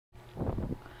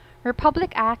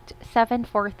Republic Act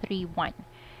 7431.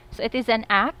 So it is an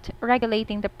act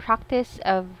regulating the practice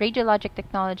of radiologic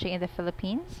technology in the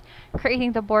Philippines,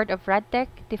 creating the Board of RadTech,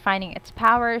 defining its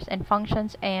powers and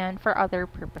functions, and for other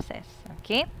purposes.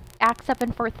 Okay? Act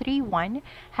 7431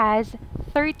 has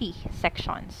 30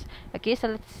 sections. Okay,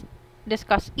 so let's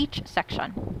discuss each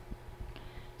section.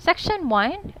 Section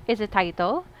 1 is a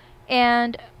title,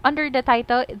 and under the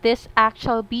title, this act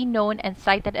shall be known and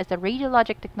cited as the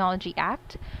Radiologic Technology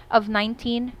Act of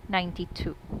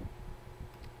 1992.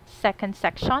 Second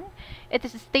section, it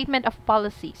is a statement of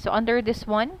policy. So under this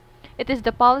one, it is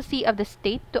the policy of the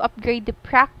state to upgrade the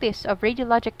practice of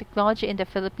radiologic technology in the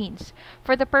Philippines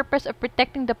for the purpose of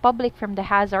protecting the public from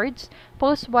the hazards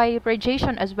posed by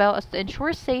radiation, as well as to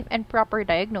ensure safe and proper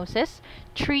diagnosis,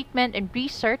 treatment, and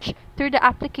research through the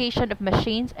application of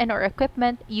machines and or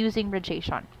equipment using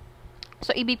radiation.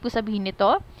 So ibig po sabihin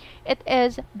nito, it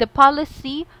is the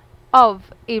policy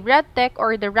of a RadTech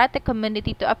or the RadTech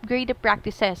community to upgrade the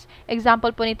practices.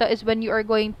 Example po nito is when you are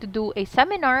going to do a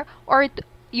seminar or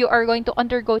you are going to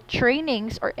undergo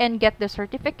trainings and get the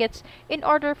certificates in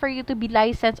order for you to be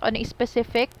licensed on a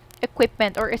specific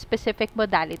equipment or a specific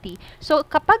modality. So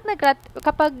kapag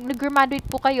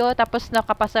nag-graduate po kayo tapos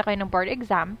nakapasa kayo ng board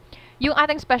exam, yung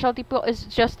ating specialty po is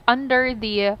just under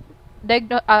the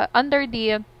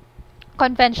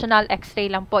conventional X-ray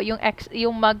lang po, yung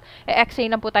mag-X-ray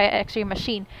lang po tayo, X-ray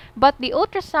machine. But the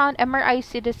ultrasound, MRI,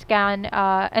 CT scan,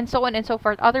 and so on and so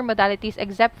forth, other modalities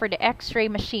except for the X-ray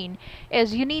machine,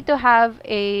 is you need to have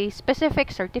a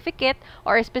specific certificate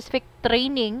or a specific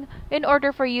training in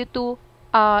order for you to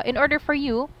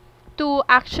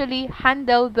actually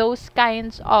handle those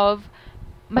kinds of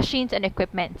machines and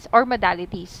equipments or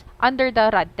modalities under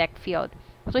the RadTech field.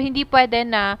 So hindi pwede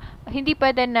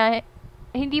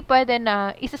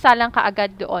na isasalang ka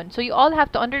agad doon. So you all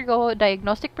have to undergo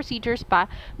diagnostic procedures pa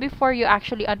before you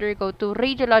actually undergo to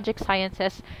radiologic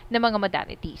sciences na mga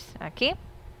modalities. Okay?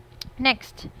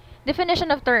 Next,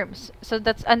 definition of terms. So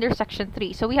that's under section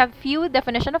 3. So we have few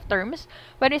definition of terms.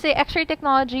 When we say X-ray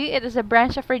technology, it is a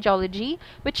branch of radiology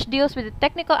which deals with the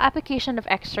technical application of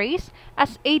X-rays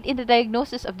as aid in the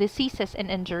diagnosis of diseases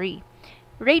and injury.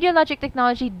 Radiologic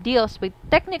technology deals with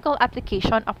technical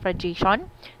application of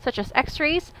radiation, such as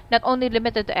X-rays, not only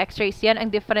limited to X-rays, yan ang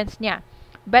difference niya.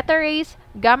 Beta rays,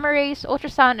 gamma rays,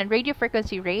 ultrasound, and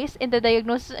radiofrequency rays in the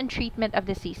diagnosis and treatment of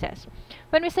diseases.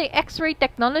 When we say X-ray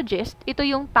technologist, ito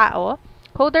yung tao,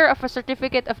 holder of a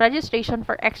certificate of registration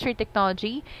for X-ray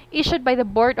technology issued by the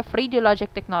Board of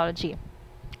Radiologic Technology.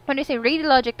 When we say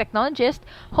radiologic technologist,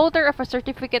 holder of a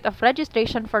certificate of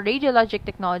registration for radiologic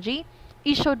technology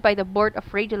issued by the Board of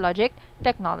Radiologic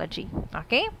Technology.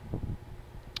 Okay?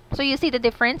 So you see the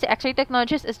difference. X-ray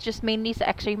technologist is just mainly sa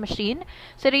X-ray machine.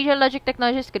 So radiologic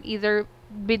technologist could either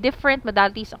be different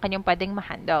modalities ang kanyang pwedeng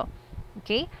ma-handle.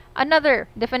 Okay? Another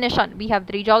definition, we have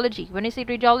radiology. When we say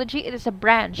radiology, it is a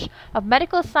branch of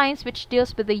medical science which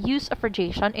deals with the use of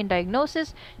radiation in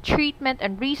diagnosis, treatment,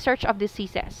 and research of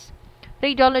diseases.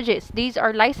 Radiologists, these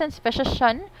are licensed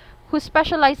physicians who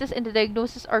specializes in the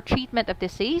diagnosis or treatment of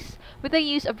disease with the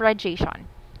use of radiation.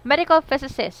 Medical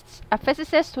physicists, a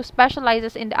physicist who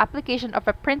specializes in the application of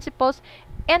the principles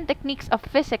and techniques of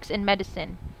physics in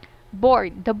medicine.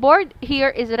 Board. The board here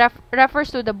is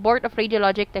refers to the Board of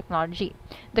Radiologic Technology.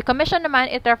 The commission naman,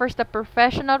 it refers to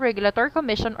Professional Regulatory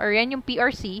Commission or yan yung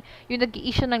PRC, yung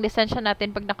nag-i-issue ng lisensya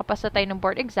natin pag nakapasa tayo ng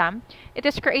board exam. It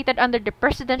is created under the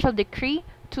Presidential Decree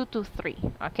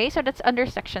 223. Okay, so that's under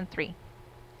Section 3.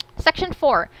 Section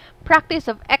 4, Practice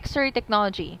of X-ray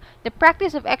Technology. The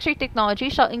practice of X-ray technology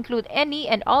shall include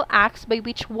any and all acts by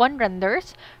which one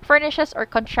renders, furnishes, or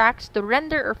contracts to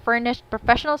render or furnish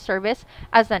professional service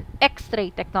as an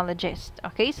X-ray technologist.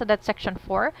 Okay, so that's Section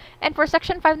 4. And for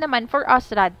Section 5 naman, for us,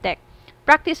 RadTech.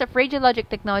 Practice of radiologic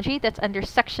technology, that's under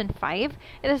Section 5.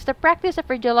 It is the practice of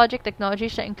radiologic technology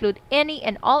shall include any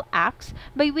and all acts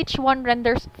by which one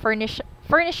renders,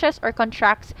 furnishes, or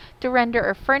contracts to render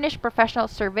or furnish professional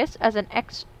service as a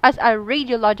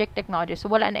radiologic technologist. So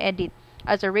wala na edit.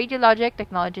 As a radiologic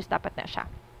technologist, dapat na siya.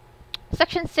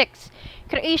 Section 6,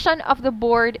 creation of the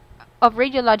Board of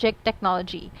Radiologic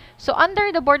Technology. So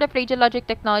under the Board of Radiologic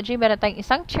Technology, meron tayong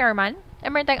isang chairman,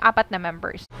 and meron tayong 4 na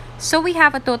members. So we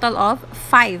have a total of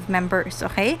 5 members,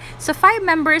 okay? So 5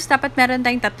 members, dapat meron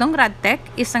tayong 3 RadTech,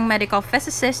 isang medical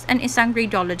physicist, and isang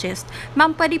radiologist.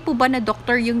 Ma'am, pwede po ba na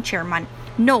doctor yung chairman?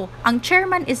 No, ang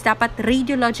chairman is dapat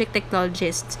radiologic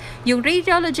technologist. Yung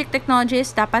radiologic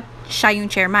technologist, dapat siya yung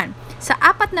chairman. Sa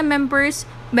 4 na members,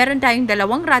 meron tayong 2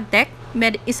 RadTech,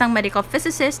 isang medical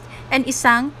physicist, and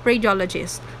isang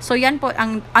radiologist. So yan po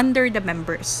ang under the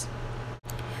members.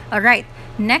 Alright.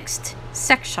 Next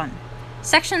section.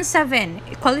 Section 7,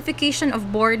 qualification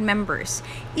of board members.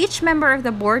 Each member of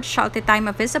the board shall at the time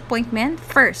of his appointment,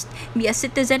 first, be a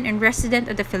citizen and resident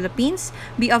of the Philippines,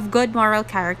 be of good moral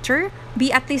character,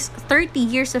 be at least 30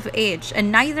 years of age,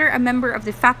 and neither a member of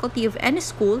the faculty of any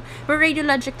school where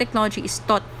radiologic technology is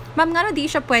taught. Ma'am, nga no, di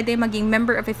siya pwede maging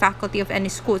member of a faculty of any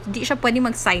school. Di siya pwede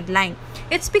mag-sideline.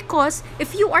 It's because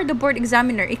if you are the board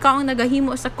examiner, ikaw ang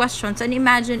nagahimo sa questions, and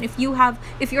imagine if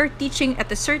you're teaching at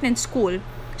a certain school,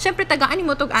 syempre tagaan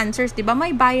mo tog answers, di ba?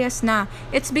 May bias na.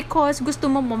 It's because gusto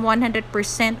mo 100%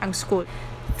 ang school.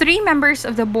 3 members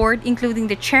of the board,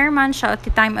 including the chairman, shall at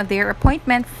the time of their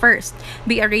appointment first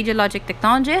be a radiologic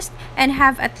technologist and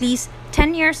have at least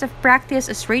 10 years of practice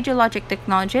as radiologic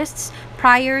technologists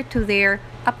prior to their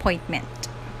appointment.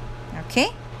 Okay?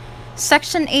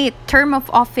 Section 8, term of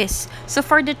office. So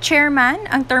for the chairman,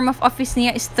 ang term of office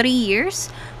niya is 3 years.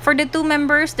 For the 2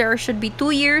 members, there should be 2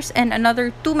 years, and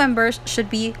another 2 members should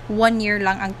be 1 year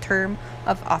lang ang term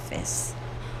of office.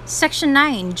 Section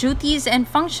 9, duties and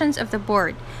functions of the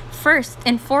board. First,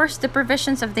 enforce the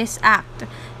provisions of this act.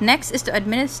 Next is to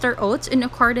administer oaths in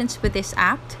accordance with this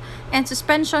act, and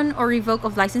suspension or revoke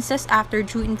of licenses after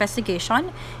due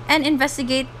investigation, and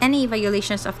investigate any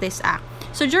violations of this act.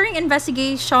 So during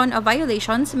investigation of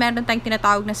violations, meron tayong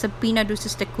tinatawag na subpoena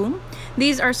ducis tecum.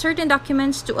 These are certain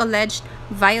documents to alleged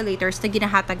violators na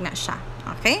ginahatag na siya.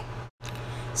 Okay?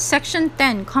 Section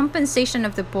 10, compensation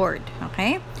of the board.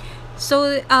 Okay?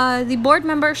 So, the board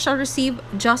members shall receive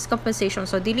just compensation.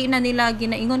 So, dili na nila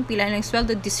ginaingon pila ng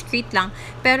sweldo, discrete lang.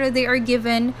 Pero they are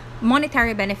given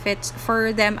monetary benefits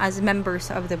for them as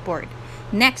members of the board.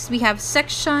 Next, we have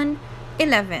Section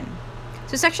 11.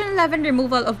 So, Section 11,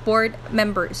 removal of board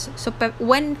members. So,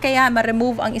 when kaya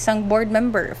ma-remove ang isang board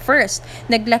member? First,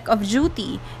 neglect of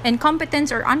duty,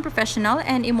 incompetence or unprofessional,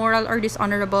 and immoral or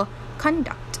dishonorable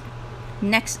conduct.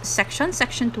 Next section,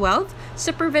 Section 12,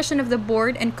 supervision of the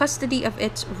board and custody of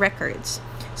its records.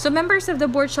 So, members of the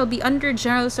board shall be under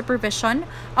general supervision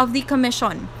of the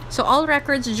commission. So, all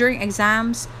records during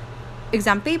exams,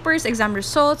 exam papers, exam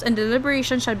results, and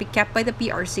deliberation shall be kept by the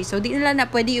PRC. So, di nila na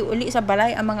pwede iuli sa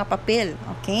balay ang mga papel.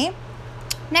 Okay?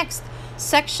 Next,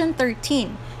 Section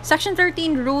 13. Section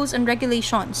 13, rules and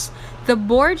regulations. The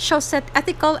board shall set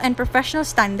ethical and professional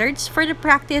standards for the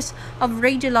practice of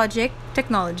radiologic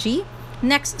technology.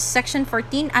 Next, Section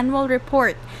 14, Annual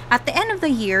Report. At the end of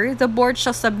the year, the board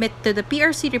shall submit to the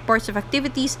PRC reports of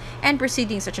activities and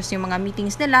proceedings such as yung mga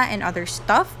meetings nila and other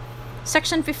stuff.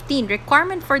 Section 15,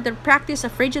 requirement for the practice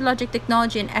of radiologic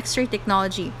technology and X-ray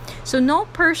technology. So, no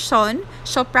person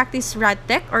shall practice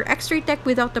RadTech or X-ray tech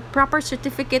without the proper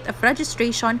certificate of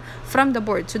registration from the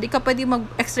board. So, di ka pwede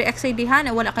mag-X-ray diha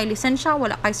na wala kay lisensya,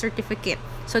 wala kay certificate.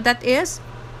 So, that is,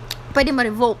 pwede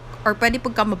ma-revoke or pwede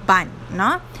pag ka maban,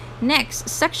 no? Next,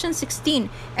 Section 16,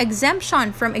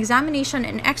 exemption from examination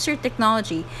in X-ray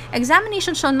technology.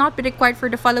 Examination shall not be required for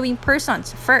the following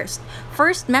persons. First,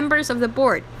 members of the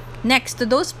board. Next, to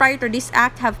those prior to this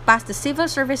act have passed the civil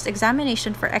service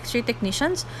examination for X-ray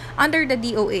technicians under the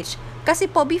DOH. Kasi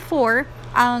po before,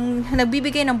 ang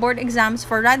nagbibigay ng board exams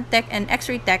for RadTech and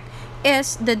X-ray Tech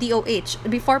is the DOH,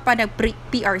 before pa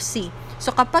nag-PRC. So,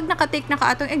 kapag nakatake na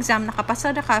ka atong exam, nakapasa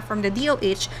na ka from the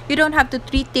DOH, you don't have to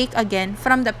retake again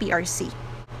from the PRC.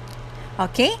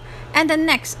 Okay? And the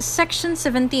next, Section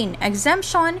 17,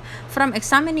 exemption from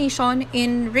examination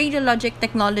in radiologic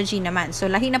technology naman. So,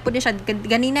 lahi na po siya.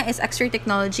 Ganina is X-ray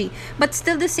technology. But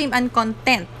still the same ang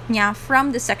content niya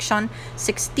from the Section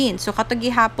 16. So, katong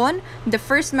gihapon, the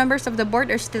first members of the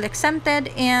board are still exempted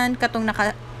and katong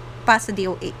nakapasa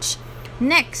DOH.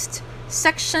 Next,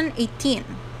 Section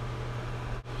 18.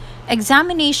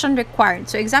 Examination required.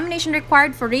 So, examination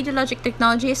required for radiologic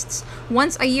technologists,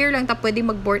 once a year lang ta pwede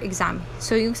mag-board exam.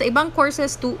 So, yung sa ibang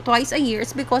courses, twice a year,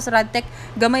 is because RadTech,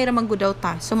 gamay ramang gudaw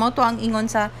ta. So, mo to ang ingon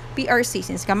sa PRC.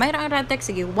 Since gamay ra ang RadTech,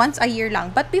 sige, once a year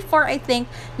lang. But before, I think,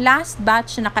 last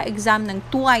batch na naka-exam ng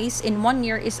twice in 1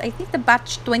 year is, I think, the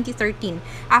batch 2013.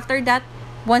 After that,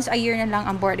 once a year na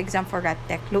lang ang board exam for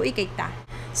RadTech. Lu'i kay ta.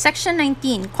 Section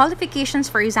 19, qualifications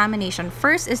for examination.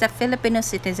 First is a Filipino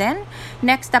citizen.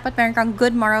 Next, dapat meron kang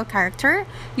good moral character.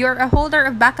 You're a holder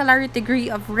of baccalaureate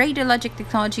degree of radiologic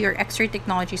technology or X-ray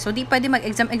technology. So, di pwede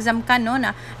mag-exam ka, no,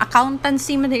 na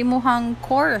accountancy mo na imuhang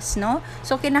course, no?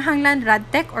 So, kinahanglan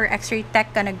RadTech or X-ray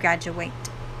tech ka nag-graduate.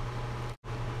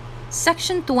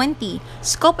 Section 20,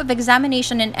 scope of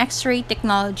examination in X-ray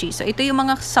technology. So, ito yung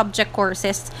mga subject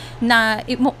courses na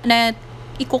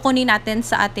ikukunin natin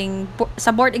sa ating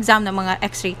sa board exam ng mga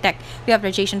X-ray tech. We have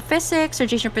radiation physics,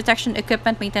 radiation protection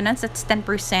equipment maintenance, that's 10%.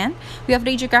 We have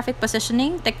radiographic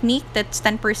positioning technique, that's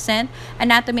 10%.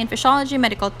 Anatomy and physiology,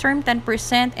 medical term,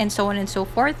 10%, and so on and so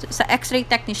forth. Sa X-ray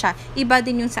tech ni siya, iba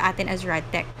din yung sa atin as rad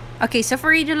tech. Okay, so for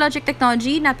radiologic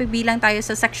technology, napibilang tayo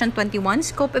sa section 21,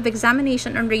 scope of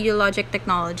examination on radiologic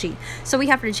technology. So we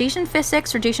have radiation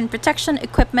physics, radiation protection,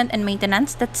 equipment, and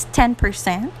maintenance, that's 10%.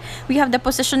 We have the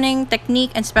positioning, technique,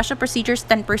 and special procedures,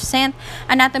 10%.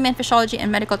 Anatomy and physiology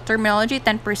and medical terminology,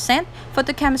 10%.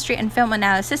 Photochemistry and film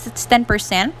analysis, it's 10%.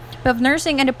 We have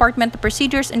nursing and departmental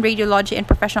procedures in radiology and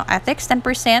professional ethics,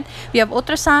 10%. We have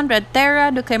ultrasound,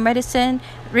 rad-tera, nuclear medicine,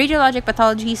 radiologic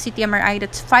pathology, CT, MRI,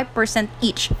 that's 5%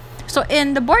 each. So,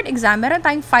 in the board exam, meron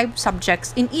tayong 5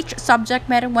 subjects. In each subject,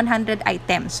 meron 100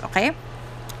 items, okay?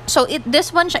 So,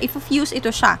 this one siya, if-fuse ito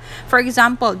siya. For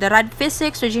example, the rad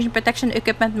physics, radiation protection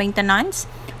equipment maintenance,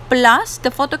 plus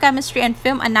the photochemistry and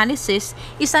film analysis,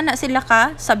 isa na sila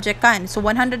ka subjectan. So,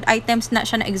 100 items na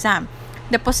siya na exam.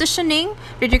 The positioning,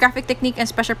 radiographic technique, and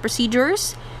special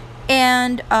procedures,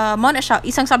 and mo na siya,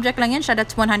 isang subject lang yan siya,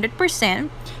 that's 100%.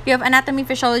 You have anatomy,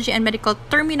 physiology, and medical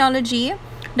terminology,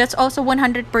 that's also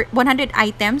 100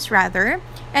 items rather.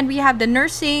 And we have the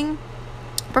nursing,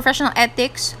 professional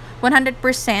ethics, 100%.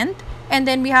 And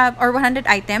then we have, or 100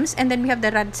 items. And then we have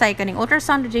the rad cycling,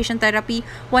 ultrasound, radiation therapy,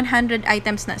 100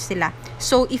 items na sila.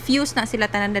 So, if use na sila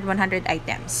tanan 100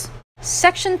 items.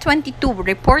 Section 22,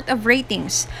 Report of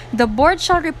Ratings. The board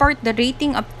shall report the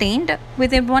rating obtained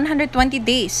within 120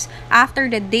 days after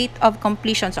the date of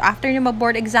completion. So, after yung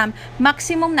board exam,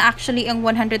 maximum na actually ang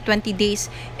 120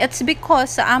 days. It's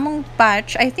because sa among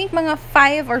batch, I think mga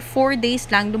 5 or 4 days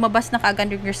lang lumabas na kaagad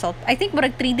yung result. I think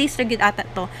murag 3 days rin ata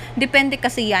to. Depende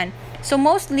kasi yan. So,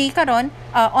 mostly, karon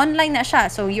online na siya.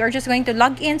 So, you're just going to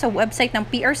log in sa website ng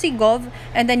PRC Gov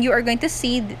and then you are going to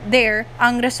see there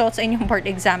ang results sa inyong board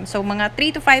exam. So, mga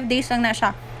 3 to 5 days lang na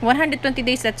siya. 120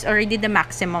 days, that's already the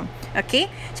maximum. Okay?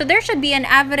 So, there should be an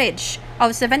average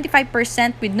of 75%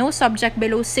 with no subject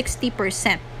below 60%.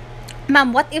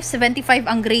 Ma'am, what if 75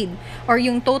 ang grade or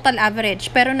yung total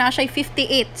average pero na siya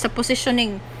 58 sa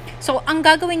positioning? So, ang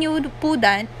gagawin nyo po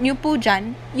dyan,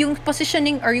 yung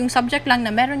positioning or yung subject lang na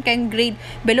meron kayong grade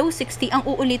below 60, ang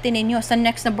uulitin ninyo sa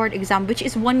next na board exam, which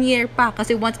is 1 year pa,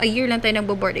 kasi once a year lang tayo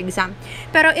nagbo-board exam.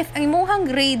 Pero if ang imuhang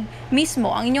grade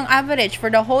mismo, ang inyong average for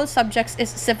the whole subjects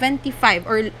is 75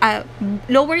 or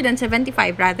lower than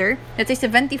 75 rather, let's say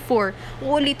 74,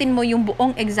 uulitin mo yung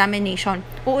buong examination.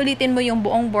 Uulitin mo yung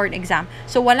buong board exam.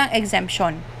 So, walang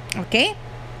exemption. Okay?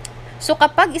 So,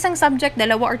 kapag isang subject, 2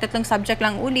 or 3 subject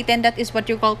lang ulitin, that is what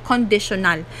you call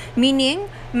conditional. Meaning,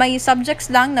 may subjects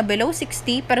lang na below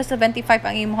 60, pero 75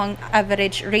 ang imong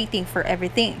average rating for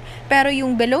everything. Pero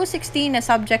yung below 60 na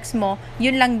subjects mo,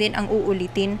 yun lang din ang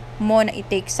uulitin mo na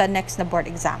i-take sa next na board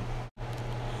exam.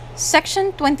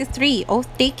 Section 23,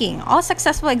 Oath-taking. All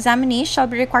successful examinees shall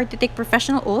be required to take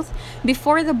professional oath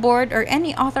before the board or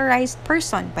any authorized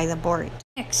person by the board.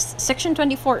 Next, Section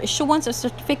 24, Issuance of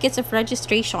Certificates of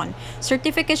Registration.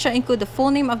 Certificates shall include the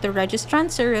full name of the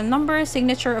registrant, serial number,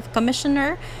 signature of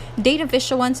commissioner, date of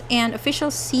issuance, and official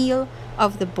seal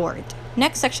of the board.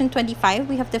 Next, Section 25,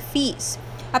 we have the fees.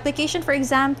 Application for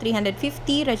exam,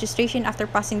 350. Registration after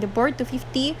passing the board,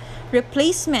 250.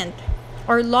 Replacement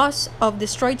or loss of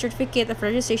destroyed certificate of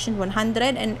registration,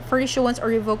 100, and for issuance or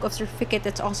revoke of certificate,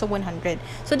 that's also 100.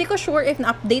 So, di ko sure if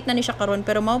na-update na ni siya karon,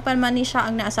 pero mao pa man ni siya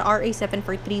ang nasa RA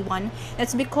 7431.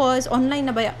 That's because online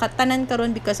na ba katanan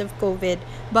karon because of COVID.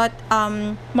 But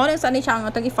mao lang sa ni siya ang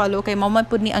atong i-follow kay mao man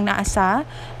pud ni ang nasa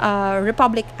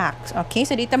Republic Act. Okay?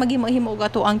 So, dito maghimo-himo og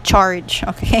ato ang charge.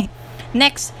 Okay?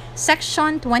 Next,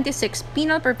 Section 26,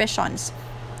 Penal Provisions.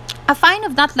 A fine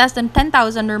of not less than 10,000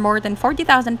 nor more than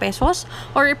 40,000 pesos,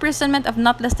 or imprisonment of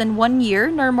not less than 1 year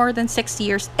nor more than 6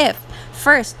 years if,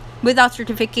 first, without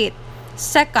certificate,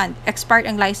 second, expired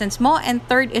ang license mo, and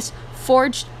third is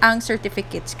forged ang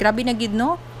certificates. Grabe na gid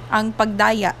no ang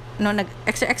pagdaya, no,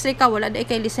 nag-extra ka, wala dai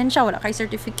kay lisensya, wala kay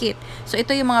certificate. So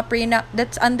ito yung mga penal,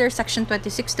 that's under Section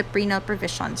 26, the penal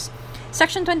provisions.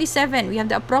 Section 27, we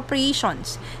have the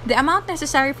appropriations. The amount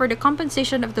necessary for the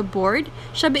compensation of the board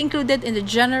shall be included in the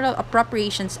General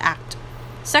Appropriations Act.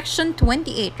 Section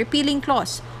 28, repealing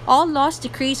clause. All laws,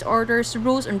 decrees, orders,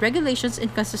 rules, and regulations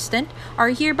inconsistent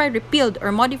are hereby repealed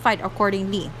or modified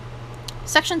accordingly.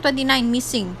 Section 29,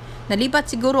 missing.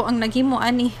 Nalibat siguro ang naghimo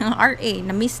ani ang RA,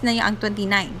 na-miss na niya ang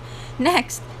 29.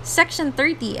 Next, Section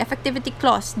 30, effectivity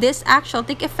clause. This act shall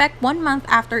take effect 1 month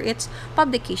after its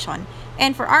publication.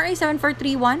 And for RA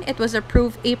 7431, it was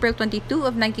approved April 22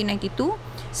 of 1992.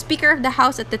 Speaker of the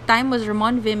House at the time was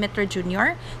Ramon V. Mitra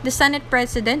Jr. The Senate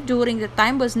President during the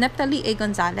time was Neptali A.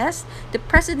 Gonzalez. The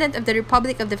President of the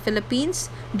Republic of the Philippines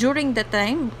during the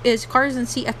time is Corazon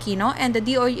C. Aquino, and the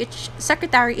DOH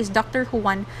Secretary is Dr.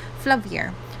 Juan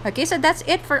Flavier. Okay, so that's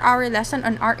it for our lesson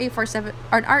on RA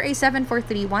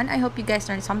 7431. I hope you guys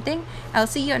learned something. I'll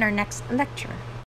see you in our next lecture.